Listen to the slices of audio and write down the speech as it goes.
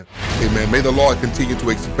Amen. May the Lord continue to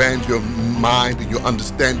expand your mind and your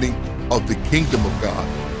understanding of the kingdom of God.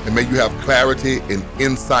 And may you have clarity and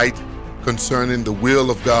insight concerning the will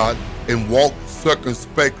of God and walk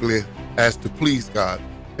circumspectly as to please God,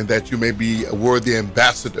 and that you may be a worthy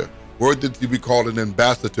ambassador, worthy to be called an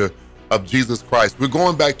ambassador of Jesus Christ. We're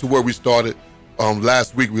going back to where we started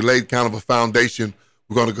last week. We laid kind of a foundation.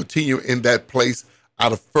 We're going to continue in that place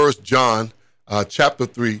out of 1 John chapter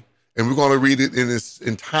 3, and we're going to read it in its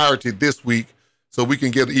entirety this week so we can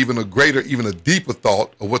get even a deeper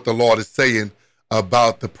thought of what the Lord is saying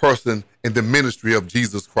about the person and the ministry of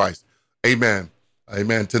Jesus Christ. Amen.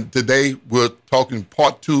 Amen. Today, we're talking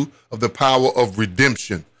part 2 of the power of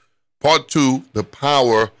redemption. Part 2, the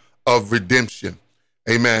power of redemption.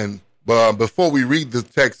 Amen. But before we read the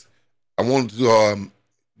text, I want to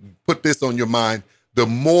put this on your mind. The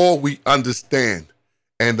more we understand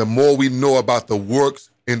and the more we know about the works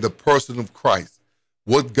in the person of Christ,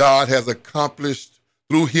 what God has accomplished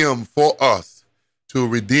through him for us to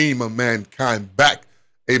redeem a mankind back,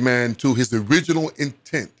 amen, to his original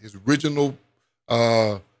intent, his original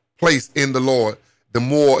place in the Lord, the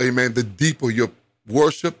more, amen, the deeper your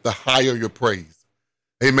worship, the higher your praise.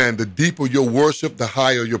 Amen. The deeper your worship, the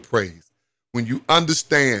higher your praise. When you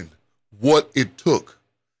understand what it took,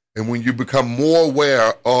 and when you become more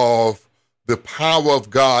aware of the power of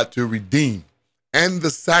God to redeem and the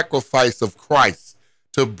sacrifice of Christ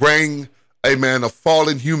to bring, amen, a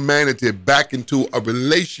fallen humanity back into a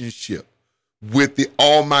relationship with the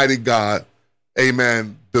Almighty God,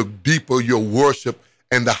 amen, the deeper your worship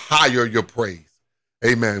and the higher your praise.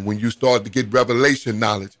 Amen. When you start to get revelation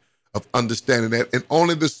knowledge of understanding that, and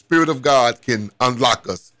only the Spirit of God can unlock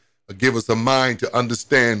us, or give us a mind to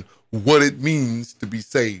understand what it means to be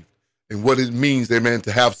saved and what it means, amen,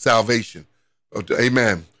 to have salvation.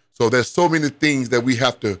 Amen. So there's so many things that we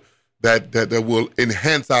have to, that will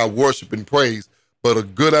enhance our worship and praise, but a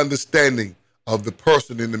good understanding of the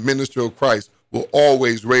person in the ministry of Christ will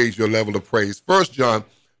always raise your level of praise. 1 John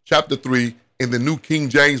chapter 3 in the New King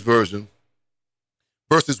James Version,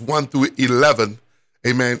 verses 1 through 11,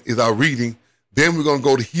 amen, is our reading. Then we're going to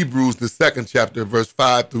go to Hebrews, the 2nd chapter, verse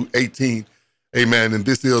 5 through 18, amen, and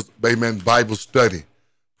this is, amen, Bible study.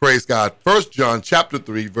 Praise God. 1 John chapter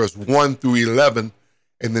 3, verse 1 through 11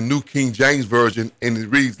 in the New King James Version, and it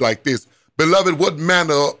reads like this: Beloved, what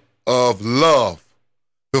manner of love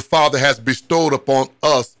the Father has bestowed upon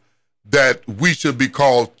us that we should be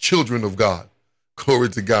called children of God. Glory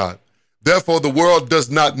to God. Therefore, the world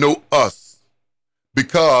does not know us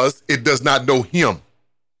because it does not know him.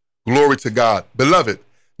 Glory to God. Beloved,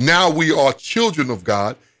 now we are children of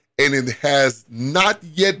God, and it has not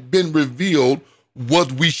yet been revealed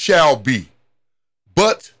what we shall be.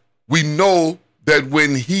 But we know that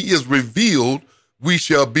when he is revealed, we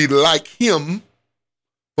shall be like him,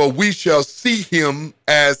 for we shall see him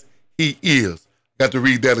as he is. Got to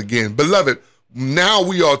read that again. Beloved, now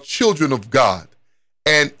we are children of God,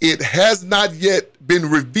 and it has not yet been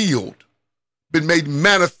revealed, been made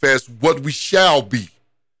manifest what we shall be.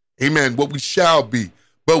 Amen, what we shall be.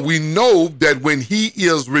 But we know that when he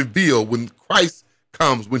is revealed, when Christ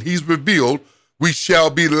comes, when he's revealed, we shall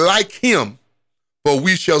be like him, for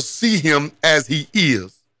we shall see him as he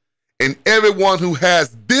is. And everyone who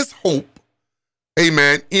has this hope,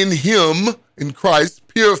 amen, in him, in Christ,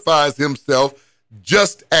 purifies himself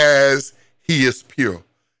just as he is pure.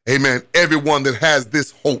 Amen. Everyone that has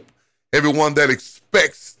this hope, everyone that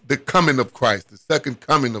expects the coming of Christ, the second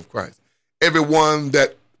coming of Christ, everyone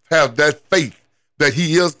that have that faith that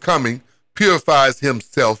he is coming, purifies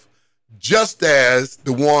himself just as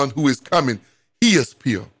the one who is coming, he is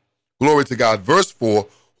pure. Glory to God. Verse 4,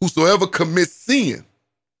 whosoever commits sin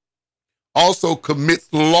also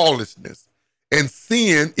commits lawlessness, and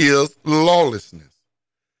sin is lawlessness.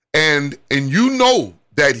 And you know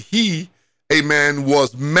that he, amen,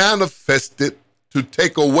 was manifested to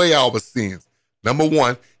take away our sins. Number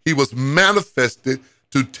one, he was manifested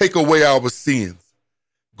to take away our sins.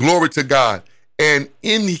 Glory to God. And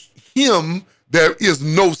in him there is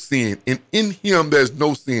no sin. And in him there's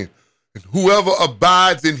no sin. And whoever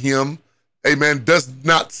abides in him, amen, does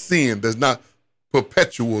not sin, does not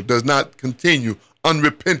perpetual, does not continue,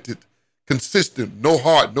 unrepentant, consistent, no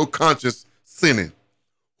heart, no conscious sinning.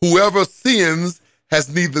 Whoever sins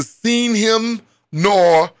has neither seen him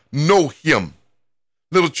nor know him.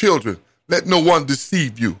 Little children, let no one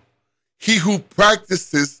deceive you. He who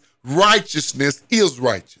practices righteousness is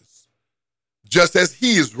righteous, just as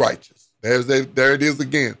he is righteous. There it is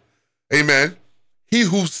again. Amen. He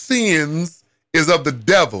who sins is of the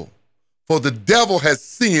devil, for the devil has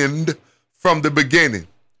sinned from the beginning.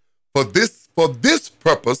 For this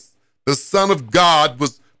purpose, the Son of God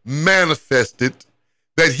was manifested,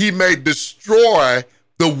 that he may destroy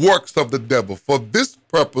the works of the devil. For this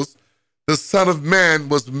purpose, the Son of Man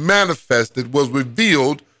was manifested, was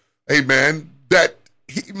revealed, amen, that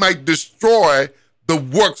he might destroy the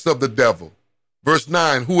works of the devil. Verse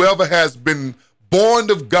 9, whoever has been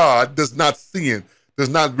born of God does not sin, does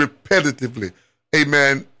not repetitively,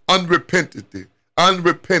 amen, unrepentant,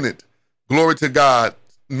 glory to God,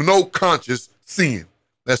 no conscious sin.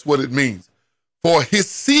 That's what it means. For his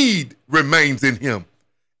seed remains in him,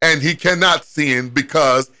 and he cannot sin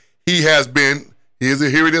because he has been,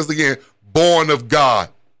 here it is again, born of God.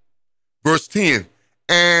 Verse 10,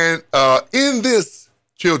 and in this,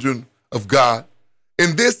 children of God,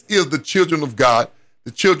 and this is the children of God,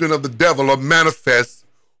 the children of the devil are manifest.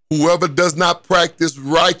 Whoever does not practice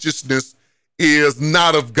righteousness is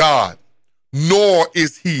not of God, nor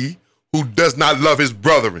is he who does not love his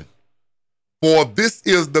brethren. For this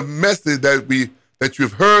is the message that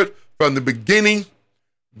you've heard from the beginning,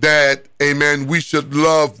 that, amen, we should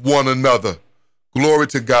love one another. Glory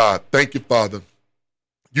to God. Thank you, Father.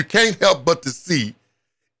 You can't help but to see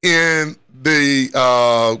in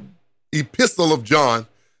the epistle of John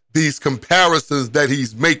these comparisons that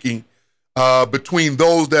he's making between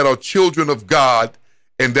those that are children of God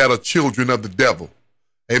and that are children of the devil.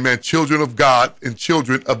 Amen. Children of God and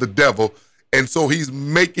children of the devil. And so he's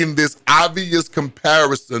making this obvious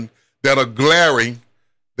comparison that are glaring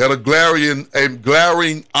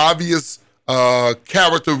obvious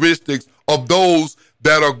characteristics of those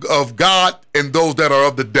that are of God and those that are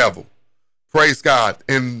of the devil. Praise God.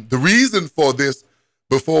 And the reason for this,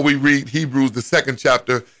 before we read Hebrews, the 2nd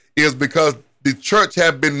chapter, is because the church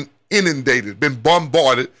have been inundated, been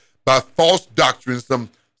bombarded by false doctrines, some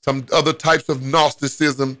other types of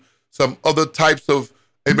Gnosticism, some other types of,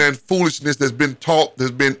 amen, foolishness that's been taught,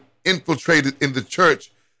 that's been infiltrated in the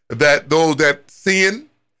church, that those that sin,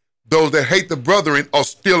 those that hate the brethren are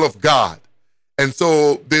still of God. And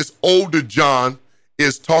so this older John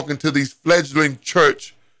is talking to these fledgling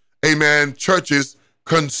churches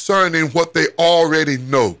concerning what they already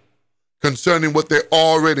know,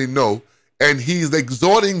 and he's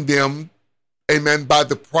exhorting them, amen, by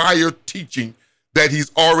the prior teaching that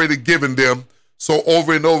he's already given them. So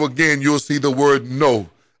over and over again, you'll see the word know,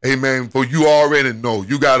 amen, for you already know.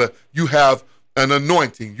 You have an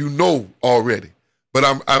anointing, you know already. But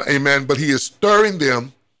amen, but he is stirring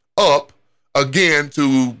them up again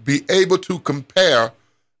to be able to compare,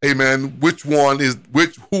 amen, who are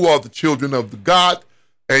the children of the God,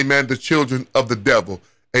 amen, the children of the devil.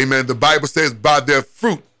 Amen. The Bible says, by their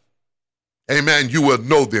fruit, amen, you will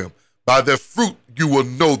know them. By their fruit, you will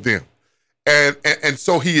know them. And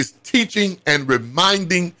so he is teaching and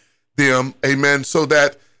reminding them, amen, so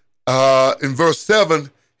that in verse 7,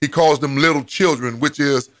 he calls them little children, which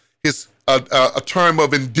is a term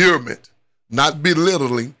of endearment, not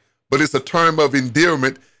belittling, but it's a term of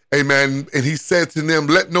endearment, amen. And he said to them,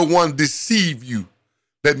 let no one deceive you.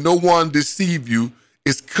 Let no one deceive you.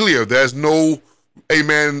 It's clear. There's no,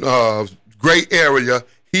 amen, gray area.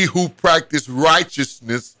 He who practices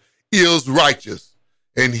righteousness is righteous,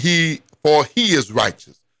 and he is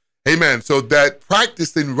righteous. Amen. So that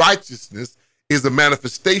practicing righteousness is a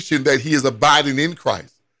manifestation that he is abiding in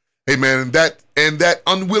Christ. Amen. And that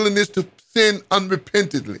unwillingness to sin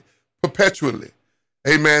unrepentantly, perpetually,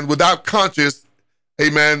 amen, without conscience,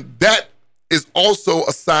 amen, that is also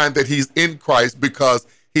a sign that he's in Christ, because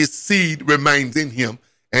his seed remains in him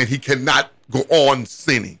and he cannot go on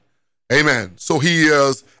sinning. Amen. So he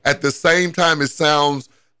is, at the same time, it sounds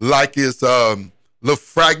like it's little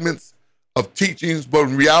fragments of teachings, but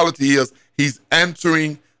in reality is he's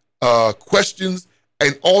answering questions,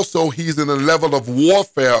 and also he's in a level of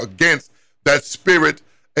warfare against that spirit,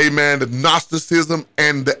 amen, the Gnosticism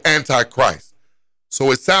and the Antichrist.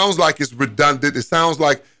 So it sounds like it's redundant. It sounds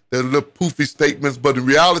like they're little poofy statements, but in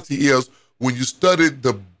reality is, when you study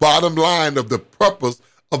the bottom line of the purpose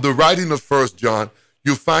of the writing of 1 John,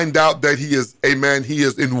 you find out that he is, amen, he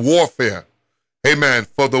is in warfare. Amen.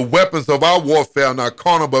 For the weapons of our warfare are not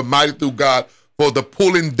carnal, but mighty through God, for the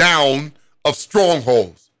pulling down of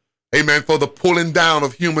strongholds. Amen. For the pulling down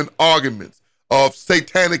of human arguments, of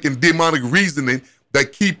satanic and demonic reasoning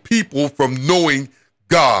that keep people from knowing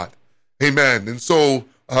God. Amen. And so,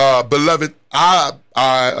 beloved, I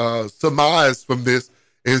surmise from this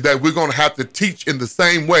is that we're going to have to teach in the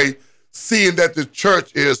same way, seeing that the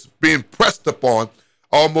church is being pressed upon,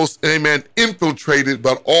 almost, amen, infiltrated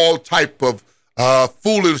by all type of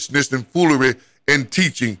foolishness and foolery in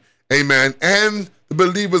teaching, amen. And the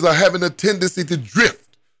believers are having a tendency to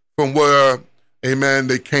drift from where, amen,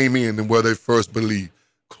 they came in and where they first believed.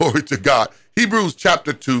 Glory to God. Hebrews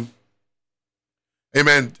chapter 2,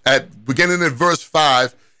 Amen. At beginning in verse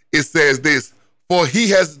 5, it says this: for he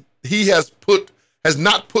has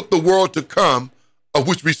not put the world to come, of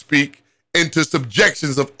which we speak, into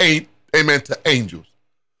subjections of amen to angels.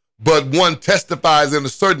 But one testifies in a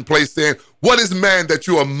certain place, saying, what is man that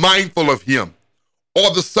you are mindful of him?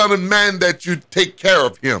 Or the son of man that you take care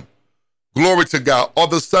of him? Glory to God. Or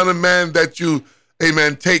the son of man that you,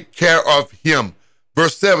 amen, take care of him.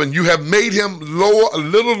 Verse 7, you have made him lower, a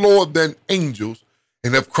little lower than angels,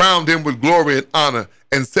 and have crowned him with glory and honor,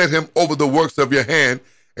 and set him over the works of your hand,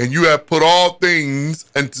 and you have put all things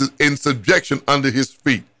in subjection under his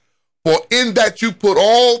feet. For in that you put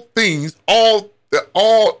all things, all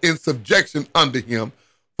in subjection under him,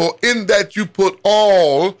 for in that you put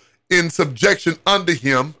all in subjection under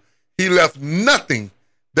him, he left nothing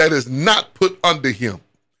that is not put under him.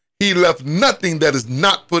 He left nothing that is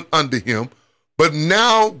not put under him. But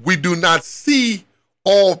now we do not see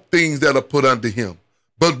all things that are put under him,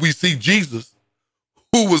 but we see Jesus,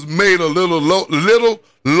 who was made a little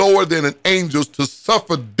lower than an angel to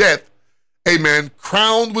suffer death, amen,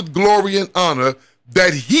 crowned with glory and honor,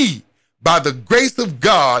 that he, by the grace of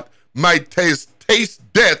God, might taste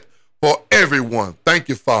death for everyone. Thank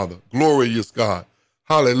you, Father. Glorious God.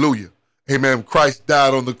 Hallelujah. Amen. Christ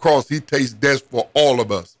died on the cross. He tastes death for all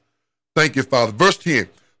of us. Thank you, Father. Verse 10,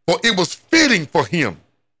 for it was fitting for him,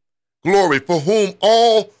 glory, for whom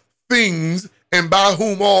all things and by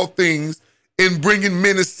whom all things, in bringing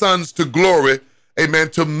many sons to glory, amen,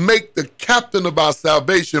 to make the captain of our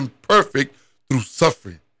salvation perfect through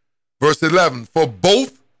suffering. Verse 11, for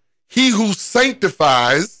both he who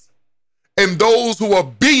sanctifies and those who are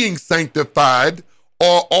being sanctified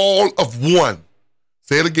are all of one.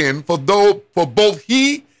 Say it again, for both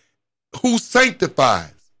he who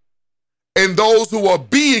sanctifies and those who are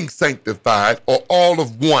being sanctified are all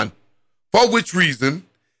of one, for which reason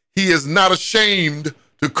he is not ashamed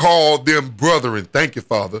to call them brethren. Thank you,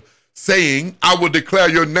 Father, saying, I will declare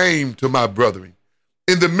your name to my brethren.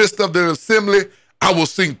 In the midst of the assembly, I will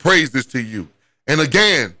sing praises to you. And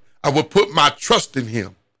again, I will put my trust in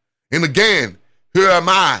him. And again, here am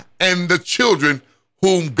I and the children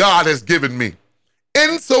whom God has given me.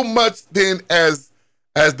 Insomuch then as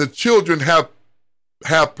the children have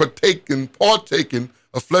partaken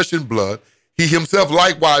of flesh and blood, he himself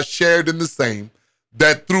likewise shared in the same,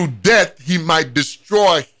 that through death he might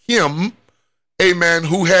destroy him, amen,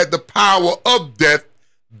 who had the power of death,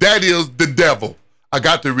 that is the devil. I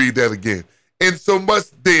got to read that again. Insomuch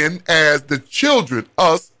then as the children,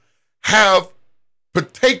 us, have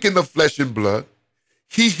partaken of flesh and blood,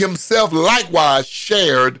 he himself likewise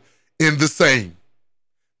shared in the same,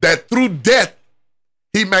 that through death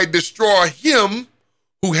he might destroy him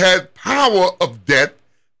who had power of death,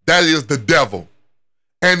 that is the devil,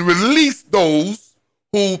 and release those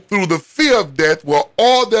who through the fear of death were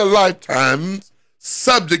all their lifetimes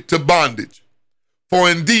subject to bondage. For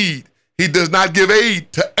indeed, he does not give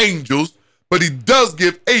aid to angels, but he does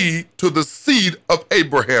give aid to the seed of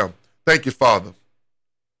Abraham. Thank you, Father.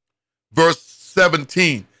 Verse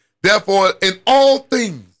 17, therefore in all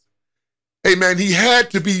things, amen, he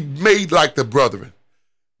had to be made like the brethren.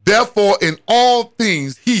 Therefore in all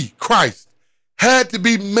things, he, Christ, had to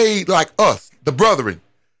be made like us, the brethren.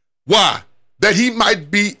 Why? That he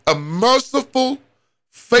might be a merciful,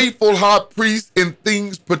 faithful high priest in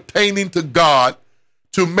things pertaining to God,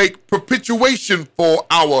 to make propitiation for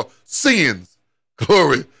our sins.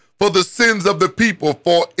 Glory. For the sins of the people,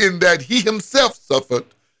 for in that he himself suffered,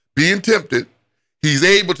 being tempted, he's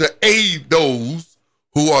able to aid those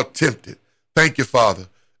who are tempted. Thank you, Father.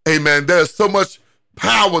 Amen. There's so much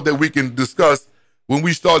power that we can discuss when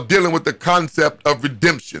we start dealing with the concept of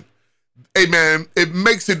redemption. Amen. It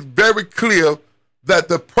makes it very clear that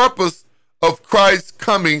the purpose of Christ's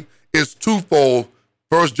coming is twofold.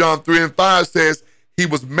 1 John 3 and 5 says he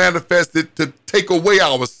was manifested to take away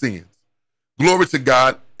our sins. Glory to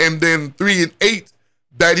God. And then 3 and 8,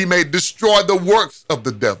 that he may destroy the works of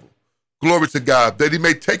the devil. Glory to God. That he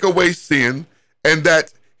may take away sin and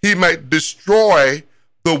that he might destroy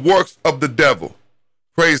the works of the devil.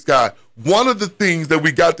 Praise God. One of the things that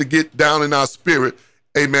we got to get down in our spirit,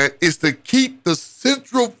 amen, is to keep the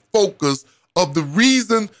central focus of the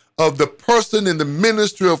reason of the person in the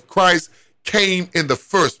ministry of Christ came in the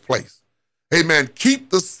first place. Amen. Keep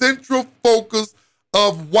the central focus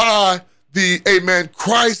of why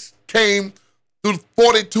Christ came through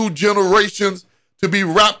 42 generations to be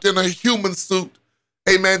wrapped in a human suit,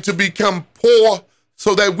 amen, to become poor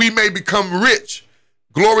so that we may become rich.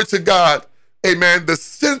 Glory to God. Amen. The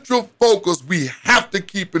central focus we have to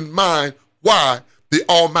keep in mind why the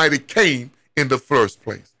Almighty came in the first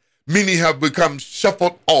place. Many have become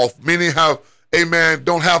shuffled off. Many have, amen,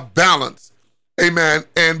 don't have balance, amen.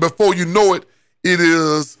 And before you know it,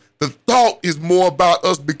 the thought is more about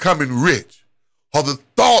us becoming rich, or the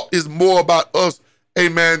thought is more about us,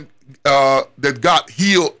 amen, that God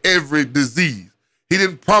healed every disease. He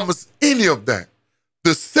didn't promise any of that.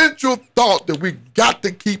 The central thought that we got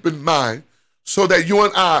to keep in mind so that you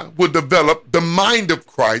and I will develop the mind of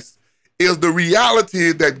Christ is the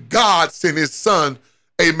reality that God sent his son,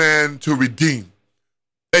 amen, to redeem,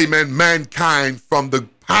 amen, mankind from the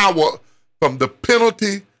power, from the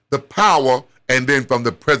penalty, the power, and then from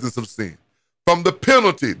the presence of sin. From the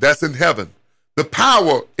penalty that's in heaven, the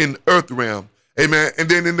power in earth realm, amen, and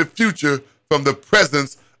then in the future from the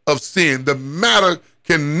presence of sin. The matter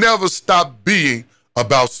can never stop being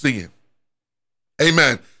about sin.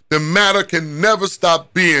 Amen. The matter can never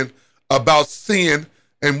stop being about sin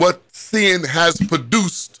and what sin has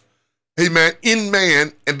produced, amen, in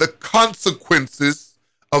man, and the consequences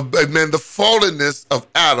of, amen, the fallenness of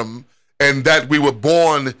Adam, and that we were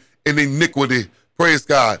born in iniquity. Praise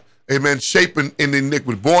God. Amen. Shapen in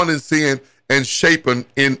iniquity. Born in sin and shapen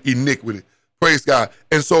in iniquity. Praise God.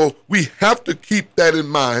 And so we have to keep that in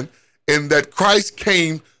mind, and that Christ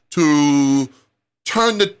came to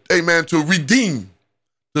to redeem,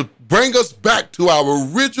 to bring us back to our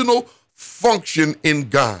original function in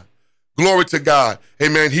God. Glory to God.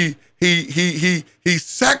 Amen. He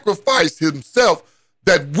sacrificed himself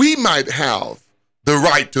that we might have the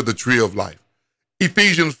right to the tree of life.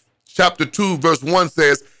 Ephesians chapter 2, verse 1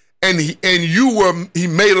 says, and he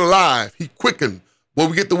made alive, he quickened, where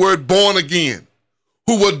we get the word born again,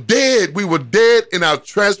 who were dead. We were dead in our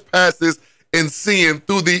trespasses and sin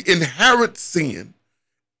through the inherent sin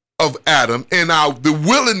of Adam and the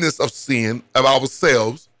willingness of sin of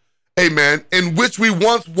ourselves, amen, in which we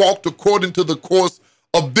once walked according to the course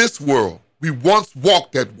of this world. We once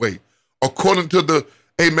walked that way, according to the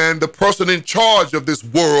person in charge of this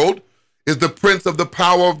world is the prince of the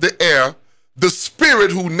power of the air, the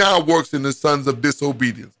spirit who now works in the sons of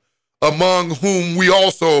disobedience, among whom we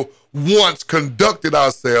also once conducted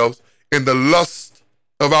ourselves in the lust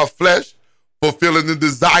of our flesh, fulfilling the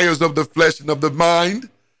desires of the flesh and of the mind,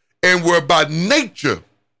 and were by nature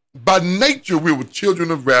we were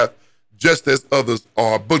children of wrath, just as others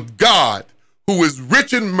are. But God, who is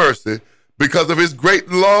rich in mercy, because of his great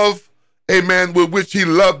love, amen, with which he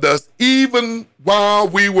loved us, even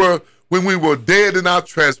when we were dead in our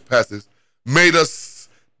trespasses, made us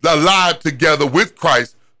alive together with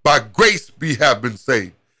Christ. By grace we have been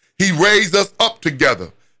saved. He raised us up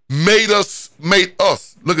together, made us,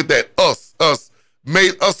 look at that,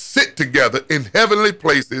 made us sit together in heavenly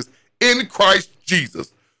places in Christ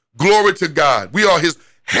Jesus. Glory to God. We are his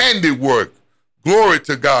handiwork. Glory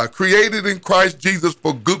to God. Created in Christ Jesus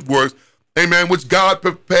for good works, amen, which God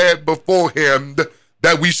prepared beforehand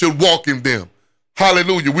that we should walk in them.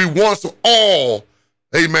 Hallelujah. We once all,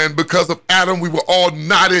 amen, because of Adam, we were all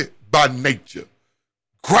naughty by nature.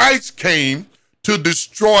 Christ came to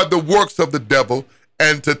destroy the works of the devil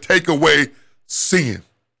and to take away sin.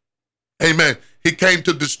 Amen. He came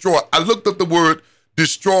to destroy. I looked up the word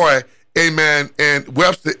destroy, amen, and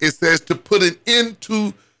Webster, it says to put an end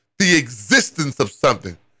to the existence of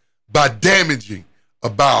something by damaging or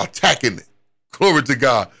by attacking it. Glory to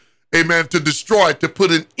God. Amen. To destroy, to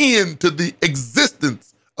put an end to the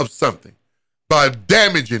existence of something by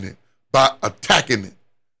damaging it, by attacking it.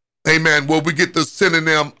 Amen. Where we get the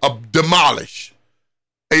synonym of demolish.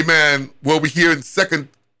 Amen. Where we hear in 2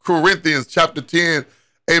 Corinthians chapter 10,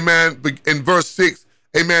 amen, in verse 6,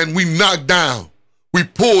 amen, we knock down, we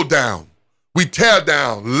pull down, we tear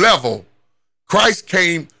down, level. Christ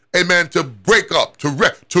came, amen, to break up, to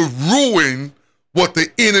ruin what the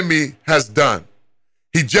enemy has done.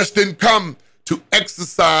 He just didn't come to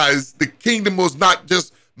exercise. The kingdom was not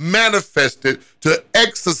just manifested to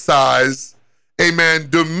exercise, amen,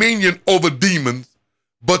 dominion over demons,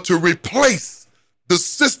 but to replace the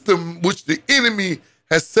system which the enemy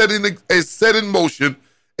has set in motion,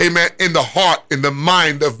 amen, in the heart, in the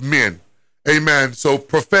mind of men. Amen. So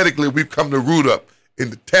prophetically, we've come to root up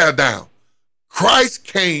and to tear down. Christ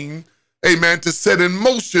came, amen, to set in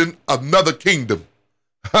motion another kingdom.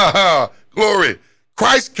 Ha ha, glory.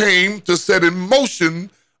 Christ came to set in motion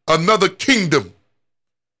another kingdom.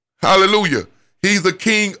 Hallelujah. He's the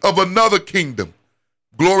king of another kingdom.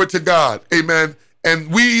 Glory to God. Amen.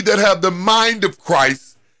 And we that have the mind of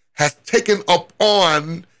Christ has taken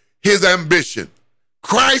upon his ambition.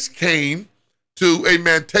 Christ came to,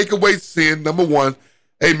 amen, take away sin, number one,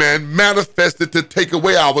 amen, manifested to take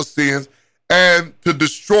away our sins and to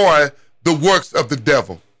destroy the works of the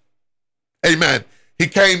devil. Amen. He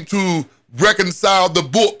came to reconcile the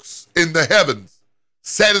books in the heavens.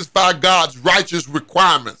 satisfy God's righteous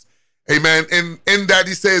requirements. Amen. And in that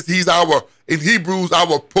he says he's in Hebrews,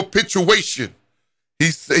 our propitiation.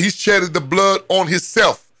 He shedded the blood on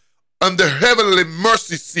himself under heavenly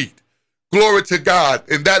mercy seat. Glory to God.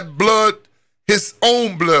 And that blood, his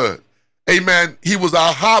own blood. Amen. He was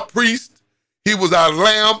our high priest. He was our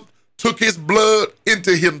lamb, took his blood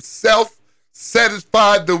into himself,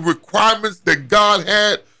 satisfied the requirements that God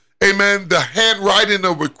had. Amen. The handwriting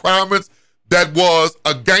of requirements that was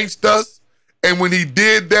against us. And when he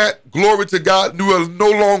did that, glory to God, we are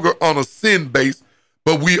no longer on a sin base,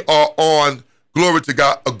 but we are on, glory to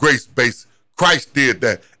God, a grace base. Christ did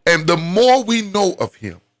that. And the more we know of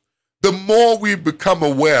him, the more we become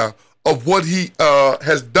aware of what he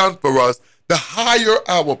has done for us, the higher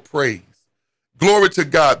our praise. Glory to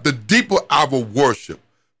God, the deeper our worship.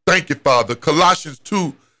 Thank you, Father. Colossians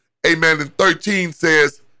 2, amen, and 13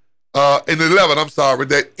 says, in 11,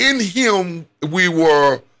 that in him we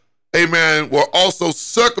were, amen, were also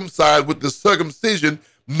circumcised with the circumcision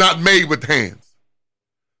not made with hands,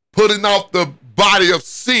 putting off the body of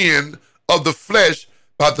sin of the flesh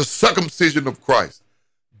by the circumcision of Christ,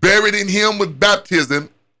 buried in him with baptism,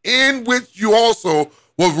 in which you also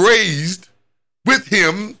were raised with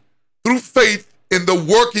him through faith in the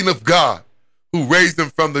working of God, who raised him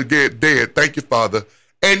from the dead. Thank you, Father.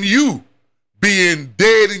 And you, being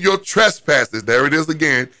dead in your trespasses, there it is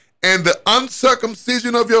again, and the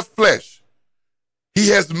uncircumcision of your flesh, he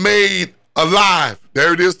has made alive,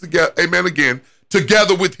 there it is together, amen again,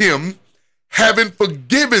 together with him, having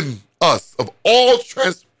forgiven us of all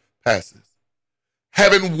trespasses,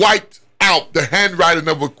 having wiped out the handwriting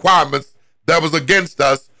of requirements that was against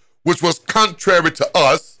us, which was contrary to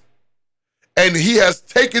us, and he has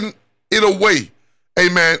taken it away,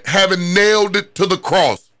 amen, having nailed it to the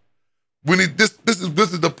cross. When this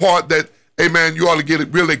is the part that, amen, you ought to get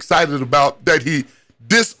really excited about, that he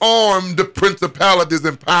disarmed the principalities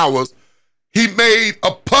and powers. He made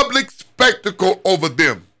a public spectacle over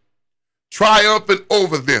them, triumphant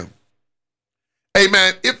over them.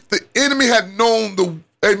 Amen. If the enemy had known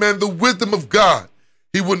the wisdom of God,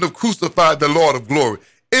 he wouldn't have crucified the Lord of glory.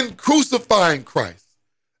 In crucifying Christ,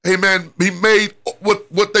 amen, he made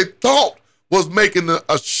what they thought was making him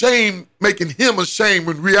ashamed,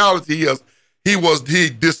 when reality is he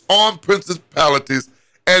disarmed principalities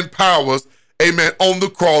and powers, amen, on the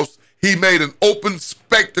cross. He made an open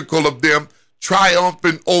spectacle of them,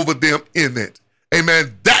 triumphing over them in it.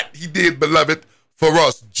 Amen. That he did, beloved, for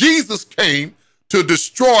us. Jesus came to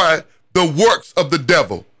destroy the works of the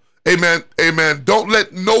devil. Amen. Amen. Don't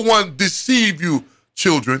let no one deceive you,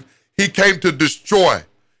 children. He came to destroy.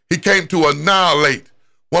 He came to annihilate.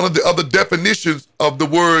 One of the other definitions of the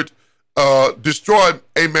word destroy,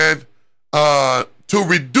 amen, to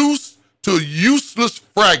reduce to useless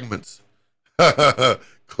fragments.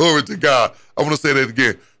 Glory to God. I want to say that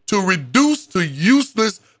again. To reduce to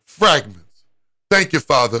useless fragments. Thank you,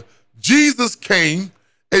 Father. Jesus came,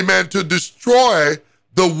 amen, to destroy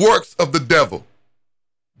the works of the devil.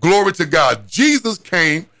 Glory to God. Jesus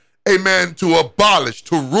came, amen, to abolish,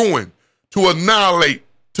 to ruin, to annihilate,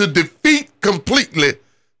 to defeat completely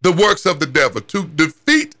the works of the devil, to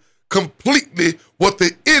defeat completely what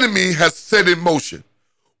the enemy has set in motion.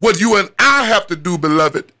 What you and I have to do,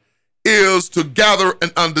 beloved, is to gather an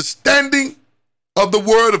understanding of the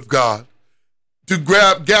word of God, to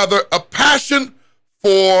gather a passion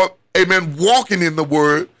for, amen, walking in the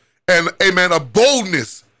word, and, amen, a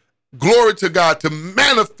boldness, glory to God, to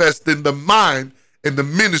manifest in the mind and the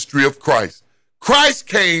ministry of Christ. Christ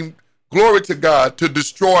came, glory to God, to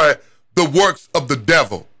destroy the works of the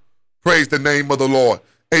devil. Praise the name of the Lord.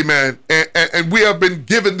 Amen. And we have been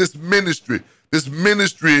given this ministry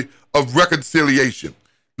of reconciliation.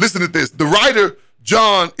 Listen to this. The writer,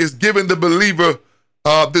 John, is giving the believer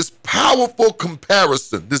this powerful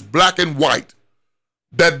comparison, this black and white,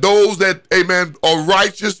 that those that, amen, are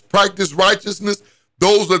righteous, practice righteousness,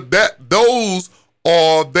 those are they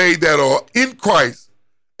that are in Christ,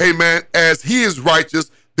 amen, as he is righteous.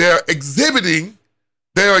 They're exhibiting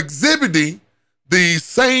the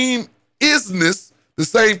same isness, the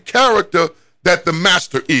same character that the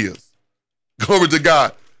master is. Glory to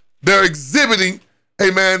God. They're exhibiting,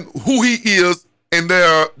 amen, who he is, and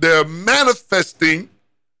they're manifesting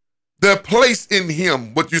their place in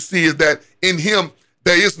him. What you see is that in him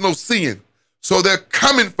there is no sin. So they're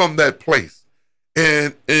coming from that place.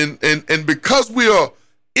 And because we are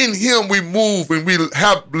in him, we move and we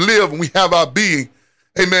live and we have our being.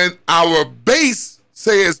 Amen. Our base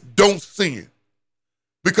says don't sin.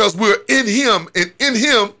 Because we're in him, and in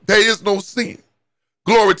him there is no sin.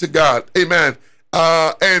 Glory to God. Amen.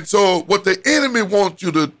 And so what the enemy wants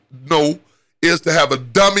you to know is to have a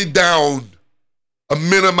dummy down, a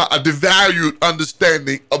devalued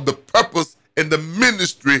understanding of the purpose and the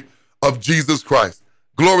ministry of Jesus Christ.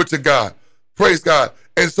 Glory to God. Praise God.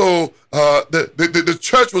 And so the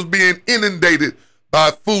church was being inundated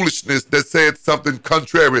by foolishness that said something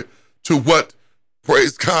contrary to what,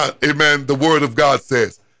 praise God, amen, the word of God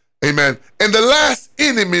says. Amen. And the last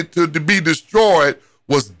enemy to be destroyed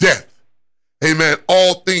was death. Amen.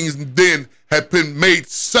 All things then have been made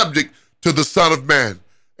subject to the Son of Man.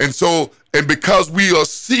 And so, and because we are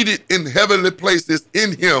seated in heavenly places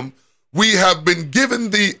in him, we have been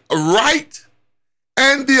given the right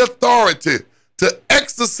and the authority to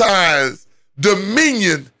exercise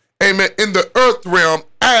dominion, amen, in the earth realm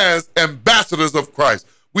as ambassadors of Christ.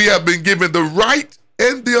 We have been given the right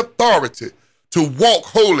and the authority to walk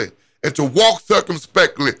holy and to walk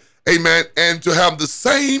circumspectly, amen, and to have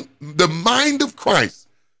the mind of Christ,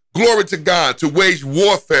 glory to God, to wage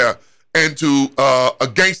warfare and to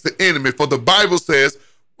against the enemy. For the Bible says,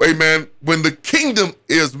 amen, when the kingdom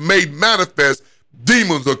is made manifest,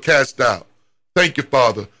 demons are cast out. Thank you,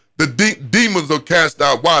 Father. The demons are cast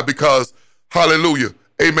out. Why? Because, hallelujah,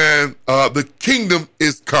 amen, the kingdom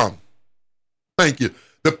is come. Thank you.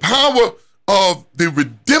 The power of the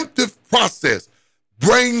redemptive process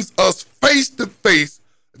brings us face to face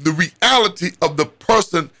the reality of the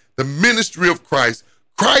person, the ministry of Christ.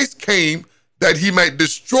 Christ came that he might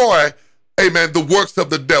destroy, amen, the works of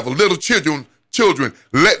the devil. Little children,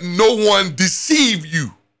 let no one deceive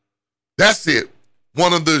you. That's it.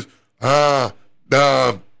 One of the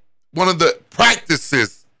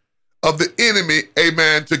practices of the enemy,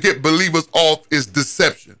 amen, to get believers off is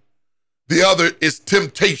deception. The other is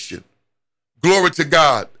temptation. Glory to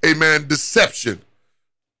God, amen, deception.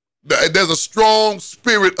 There's a strong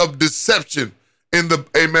spirit of deception in the,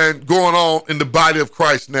 amen, going on in the body of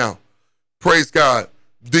Christ now. Praise God.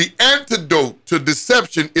 The antidote to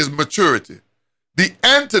deception is maturity. The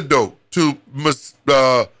antidote to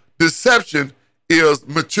deception is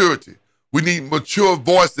maturity. We need mature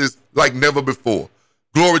voices like never before.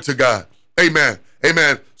 Glory to God. Amen.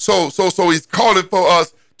 Amen. So he's calling for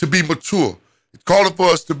us to be mature. He's calling for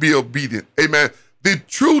us to be obedient. Amen. The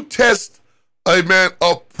true test, amen,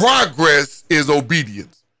 of progress is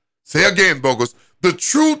obedience. Say again, Bogus. The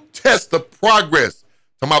true test of progress,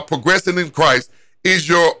 talking about progressing in Christ, is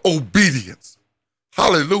your obedience.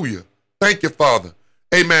 Hallelujah. Thank you, Father.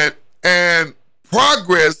 Amen. And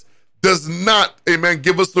progress does not, amen,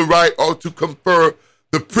 give us the right or to confer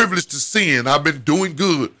the privilege to sin. I've been doing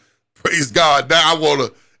good. Praise God. Now I want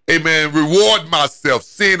to, amen, reward myself.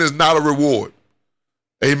 Sin is not a reward.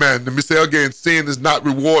 Amen. Let me say again, sin is not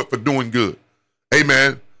reward for doing good.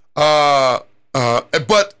 Amen. But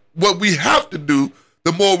what we have to do,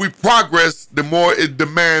 the more we progress, the more it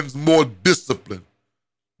demands more discipline.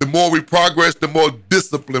 The more we progress, the more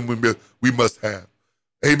discipline we must have.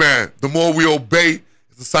 Amen. The more we obey,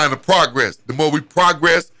 it's a sign of progress. The more we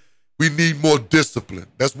progress, we need more discipline.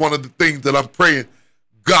 That's one of the things that I'm praying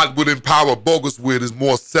God would empower Bogus with, is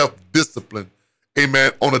more self-discipline.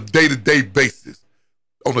 Amen. On a day-to-day basis.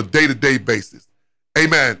 On a day-to-day basis.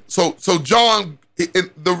 Amen. So John,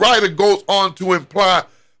 the writer goes on to imply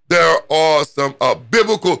there are some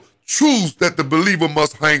biblical truths that the believer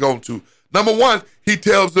must hang on to. Number one, he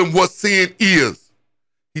tells them what sin is.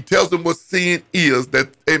 He tells them what sin is, that,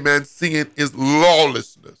 amen, sin is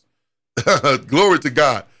lawlessness. Glory to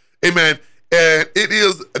God. Amen. And it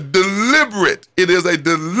is deliberate. It is a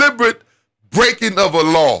deliberate breaking of a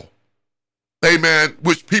law. Amen.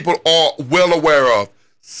 Which people are well aware of.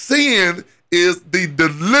 Sin is the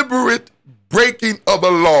deliberate breaking of a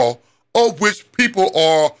law of which people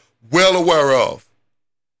are well aware of.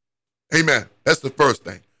 Amen. That's the first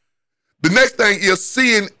thing. The next thing is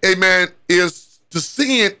sin, amen, is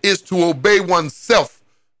to obey oneself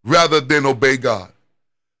rather than obey God.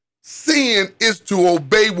 Sin is to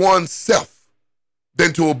obey oneself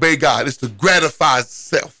than to obey God. It's to gratify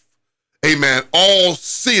self. Amen. All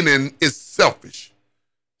sinning is selfish.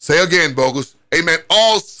 Say again, Bogus. Amen.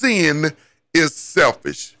 All sin is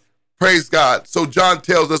selfish. Praise God. So John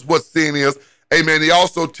tells us what sin is. Amen. He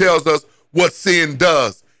also tells us what sin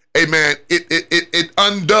does. Amen. It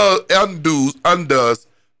undoes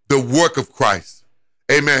the work of Christ.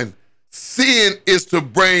 Amen. Sin is to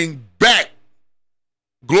bring back,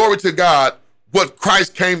 glory to God, what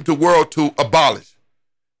Christ came to the world to abolish.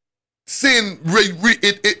 Sin,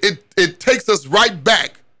 it takes us right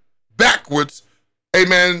backwards,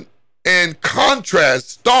 amen, in contrast,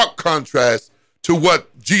 stark contrast to what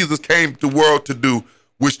Jesus came to the world to do,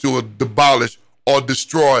 which to abolish or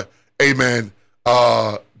destroy, amen,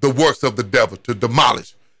 the works of the devil, to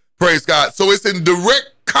demolish. Praise God. So it's in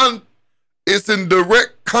direct It's in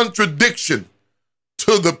direct contradiction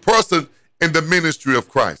to the person in the ministry of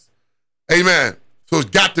Christ. Amen. So it's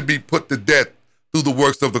got to be put to death through the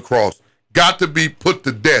works of the cross. Got to be put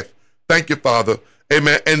to death. Thank you, Father.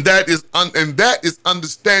 Amen. And that is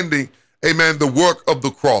understanding, amen, the work of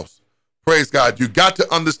the cross. Praise God. You got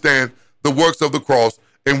to understand the works of the cross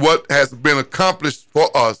and what has been accomplished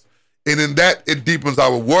for us. And in that, it deepens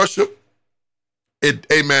our worship.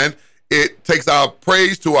 Amen. It takes our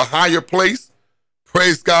praise to a higher place.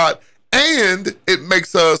 Praise God. And it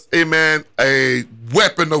makes us, amen, a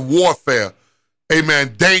weapon of warfare.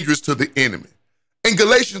 Amen. Dangerous to the enemy. In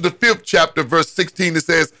Galatians, the 5th chapter, verse 16, it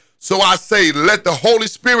says, so I say, let the Holy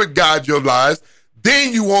Spirit guide your lives.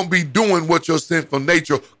 Then you won't be doing what your sinful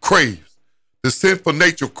nature craves. The sinful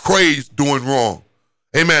nature craves doing wrong.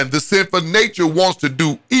 Amen. The sinful nature wants to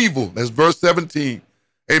do evil. That's verse 17.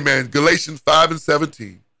 Amen. Galatians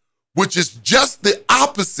 5:17, which is just the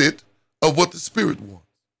opposite of what the Spirit wants.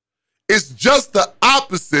 It's just the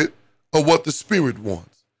opposite of what the Spirit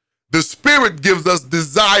wants. The Spirit gives us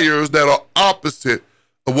desires that are opposite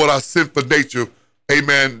of what our sinful nature,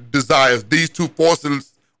 amen, desires. These two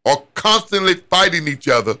forces are constantly fighting each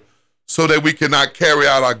other so that we cannot carry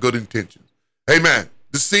out our good intentions. Amen.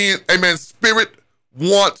 The sin, amen, Spirit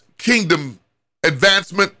wants kingdom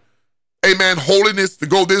advancement, amen, holiness to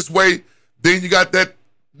go this way. Then you got that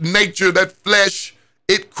nature, that flesh,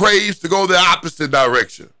 it craves to go the opposite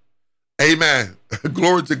direction. Amen.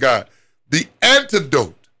 Glory to God. The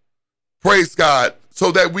antidote, praise God,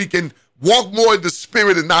 so that we can walk more in the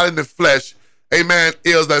Spirit and not in the flesh, amen,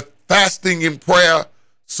 is that fasting and prayer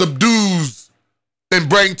subdues and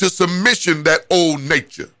bring to submission that old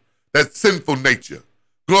nature, that sinful nature.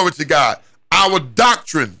 Glory to God. Our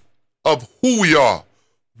doctrine of who we are,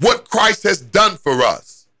 what Christ has done for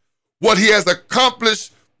us, what he has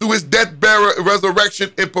accomplished through his death, burial,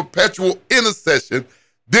 resurrection, and perpetual intercession,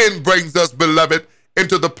 then brings us, beloved,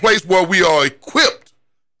 into the place where we are equipped.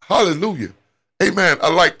 Hallelujah. Amen. I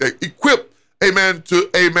like that. Equipped, amen,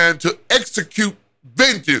 to execute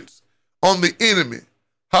vengeance on the enemy.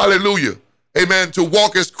 Hallelujah. Amen. To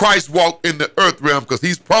walk as Christ walked in the earth realm, because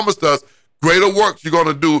he's promised us greater works you're going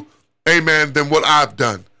to do, amen, than what I've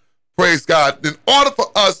done. Praise God. In order for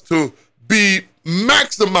us to be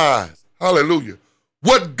maximized, hallelujah,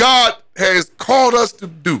 what God has called us to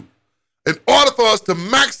do, in order for us to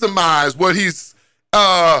maximize what he's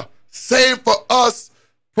saying for us,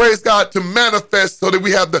 praise God, to manifest so that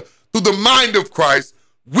we have through the mind of Christ,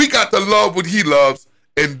 we got to love what he loves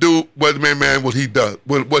and do what he does,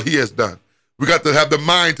 what he has done. We got to have the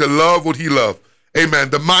mind to love what he loves. Amen.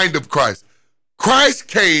 The mind of Christ. Christ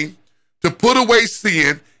came to put away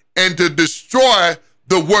sin and to destroy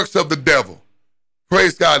the works of the devil.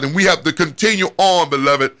 Praise God. And we have to continue on,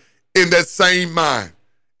 beloved, in that same mind.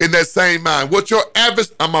 In that same mind. What your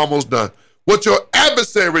adversary, I'm almost done. What your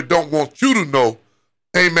adversary don't want you to know,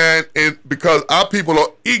 amen, and because our people are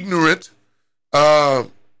ignorant,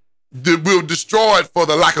 we're destroyed for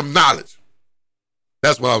the lack of knowledge.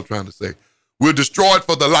 That's what I was trying to say. We're destroyed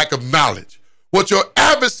for the lack of knowledge. What your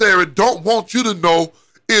adversary don't want you to know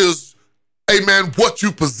is, amen, what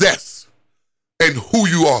you possess and who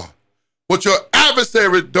you are. What your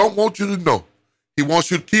adversary don't want you to know. He wants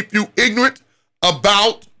you to keep you ignorant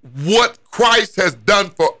about what Christ has done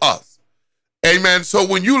for us. Amen. So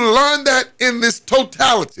when you learn that in this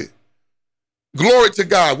totality, glory to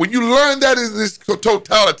God, when you learn that in this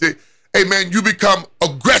totality, amen, you become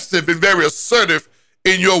aggressive and very assertive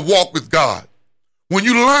in your walk with God. When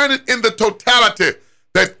you learn it in the totality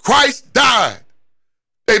that Christ died,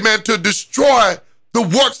 amen, to destroy the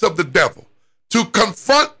works of the devil, to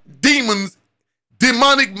confront demons,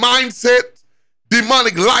 demonic mindsets,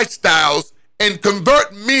 demonic lifestyles, and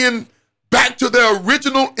convert men back to their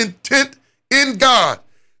original intent in God,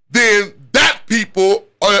 then that people,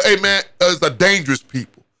 amen, is a dangerous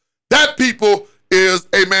people. That people is,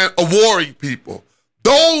 amen, a warring people.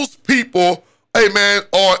 Those people, amen,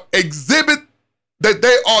 are exhibit that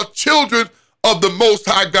they are children of the Most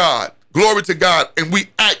High God. Glory to God. And we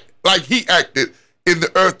act like he acted in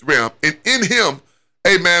the earth realm. And in him,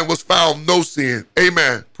 amen, was found no sin.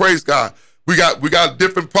 Amen. Praise God. We got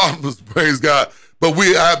different problems, praise God. But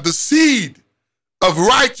we have the seed of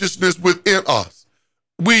righteousness within us.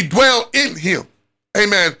 We dwell in him.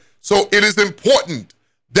 Amen. So it is important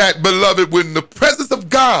that, beloved, when the presence of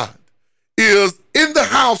God is in the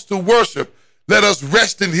house to worship, let us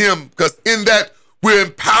rest in him, because in that we're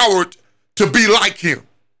empowered to be like him.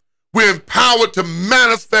 We're empowered to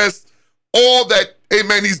manifest all that,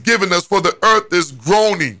 amen, he's given us, for the earth is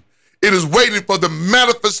groaning. It is waiting for the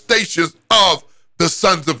manifestations of the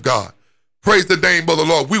sons of God. Praise the name of the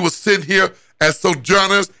Lord. We were sent here as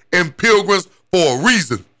sojourners and pilgrims for a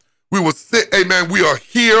reason. We were sent, amen, we are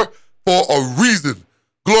here for a reason.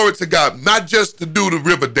 Glory to God. Not just to do the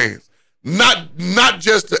river dance. Not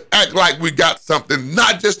just to act like we got something.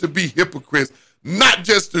 Not just to be hypocrites. Not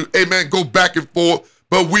just to, amen, go back and forth.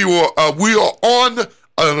 But we are on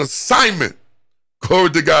an assignment. Glory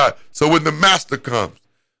to God. So when the master comes,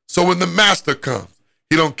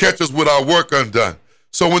 he don't catch us with our work undone.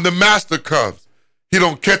 So when the master comes, he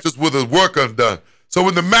don't catch us with his work undone. So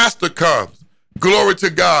when the master comes, glory to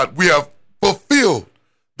God, we have fulfilled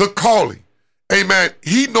the calling. Amen.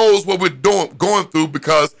 He knows what we're going through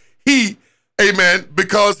because he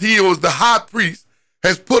was the high priest,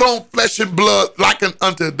 has put on flesh and blood likened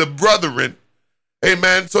unto the brethren.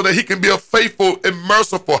 Amen. So that he can be a faithful and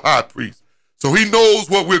merciful high priest. So he knows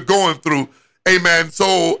what we're going through. Amen.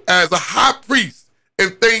 So as a high priest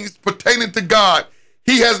in things pertaining to God,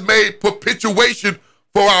 he has made perpetuation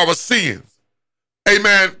for our sins.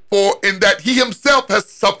 Amen. For in that he himself has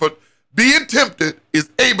suffered, being tempted, is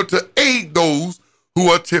able to aid those who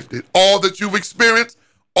are tempted. All that you've experienced,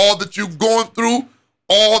 all that you've gone through,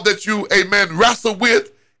 all that you, amen, wrestle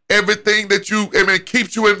with, everything that you, amen,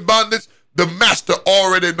 keeps you in bondage, the master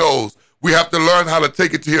already knows. We have to learn how to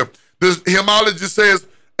take it to him. The hymnology says,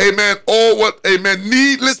 amen, all what, amen,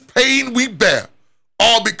 needless pain we bear,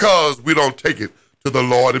 all because we don't take it to the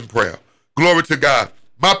Lord in prayer. Glory to God.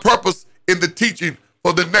 My purpose in the teaching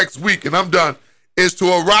for the next week, and I'm done, is to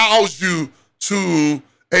arouse you to,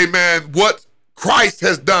 amen, what Christ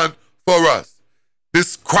has done for us.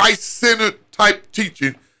 This Christ-centered type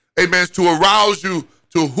teaching, amen, is to arouse you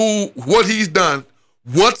to what he's done,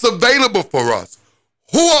 what's available for us.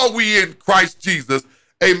 Who are we in Christ Jesus,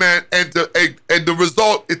 amen, and the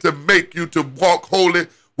result is to make you to walk holy,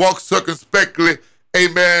 walk circumspectly,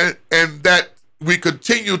 amen, and that we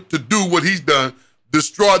continue to do what he's done,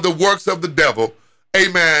 destroy the works of the devil,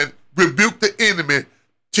 amen, rebuke the enemy,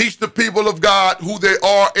 teach the people of God who they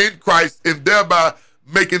are in Christ, and thereby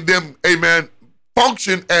making them, amen,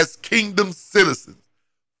 function as kingdom citizens.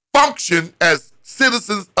 Function as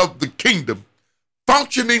citizens of the kingdom.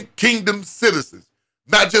 Functioning kingdom citizens.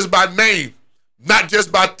 Not just by name, not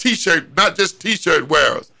just by t-shirt, not just t-shirt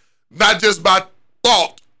wearers, not just by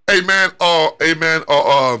thought, amen,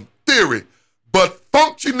 or theory, but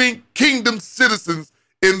functioning kingdom citizens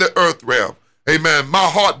in the earth realm. Amen. My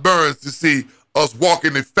heart burns to see us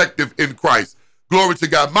walking effective in Christ. Glory to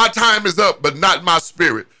God. My time is up, but not my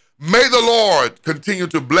spirit. May the Lord continue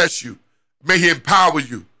to bless you. May he empower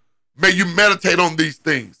you. May you meditate on these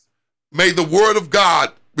things. May the word of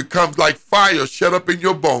God become like fire shut up in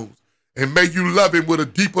your bones. And may you love him with a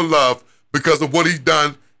deeper love because of what he's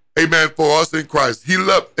done, amen, for us in Christ.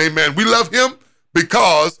 Amen. We love him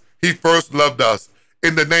because he first loved us.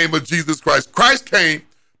 In the name of Jesus Christ. Christ came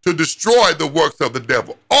to destroy the works of the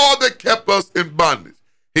devil, all that kept us in bondage.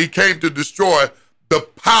 He came to destroy the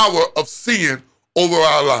power of sin over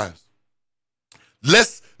our lives.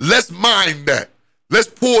 Let's mind that. Let's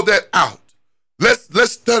pull that out.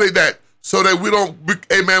 Let's study that so that we don't,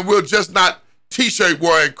 amen, we're just not t-shirt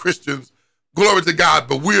wearing Christians, glory to God,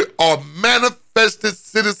 but we are manifested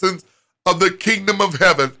citizens of the kingdom of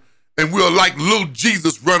heaven, and we are like little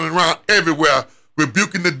Jesus running around everywhere,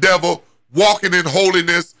 rebuking the devil, walking in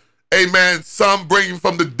holiness, amen. Some bringing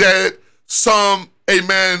from the dead, some,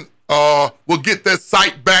 amen, will get their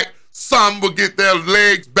sight back, some will get their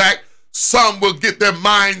legs back, some will get their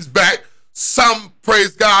minds back, some,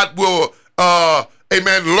 praise God, will,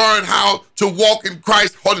 amen, learn how to walk in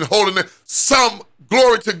Christ in holiness. Some,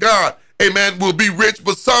 glory to God, amen, will be rich,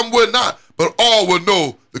 but some will not. But all will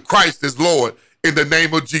know that Christ is Lord in the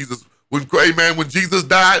name of Jesus. When Jesus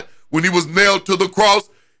died, when he was nailed to the cross,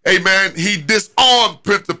 amen, he disarmed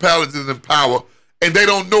principalities and power, and they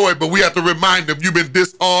don't know it, but we have to remind them, you've been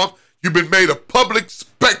disarmed, you've been made a public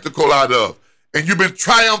spectacle out of, and you've been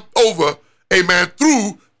triumphed over, amen,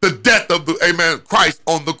 through the death of the, amen, Christ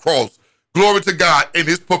on the cross. Glory to God. In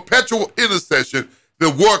his perpetual intercession, the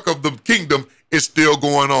work of the kingdom is still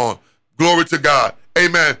going on. Glory to God.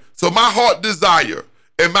 Amen. So my heart desire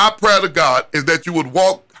and my prayer to God is that you would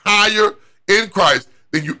walk higher in Christ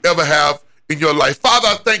than you ever have in your life. Father,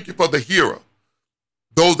 I thank you for the hearer.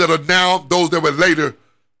 Those that are now, those that were later,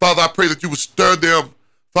 Father, I pray that you would stir them,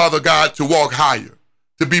 Father God, to walk higher,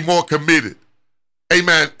 to be more committed,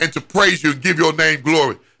 amen, and to praise you and give your name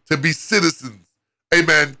glory, to be citizens,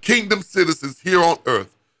 amen, kingdom citizens here on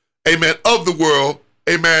earth, amen, of the world,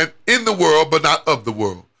 amen, in the world, but not of the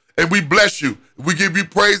world. And we bless you. We give you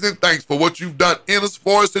praise and thanks for what you've done in us,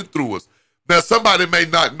 for us, and through us. Now, somebody may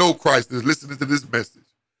not know Christ and is listening to this message.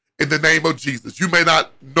 In the name of Jesus, you may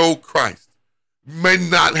not know Christ. may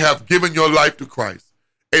not have given your life to Christ.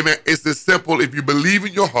 Amen. It's as simple. If you believe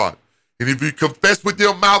in your heart and if you confess with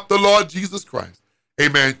your mouth the Lord Jesus Christ,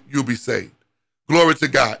 amen, you'll be saved. Glory to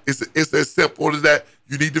God. It's as simple as that.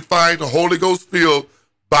 You need to find a Holy Ghost-filled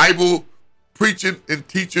Bible preaching and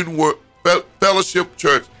teaching fellowship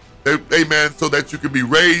church, amen, so that you can be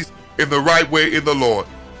raised in the right way in the Lord.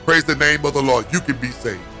 Praise the name of the Lord. You can be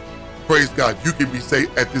saved. Praise God. You can be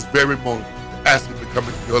saved at this very moment. Ask him to come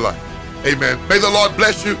into your life. Amen. May the Lord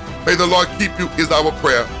bless you. May the Lord keep you is our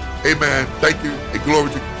prayer. Amen. Thank you and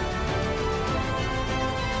glory to God.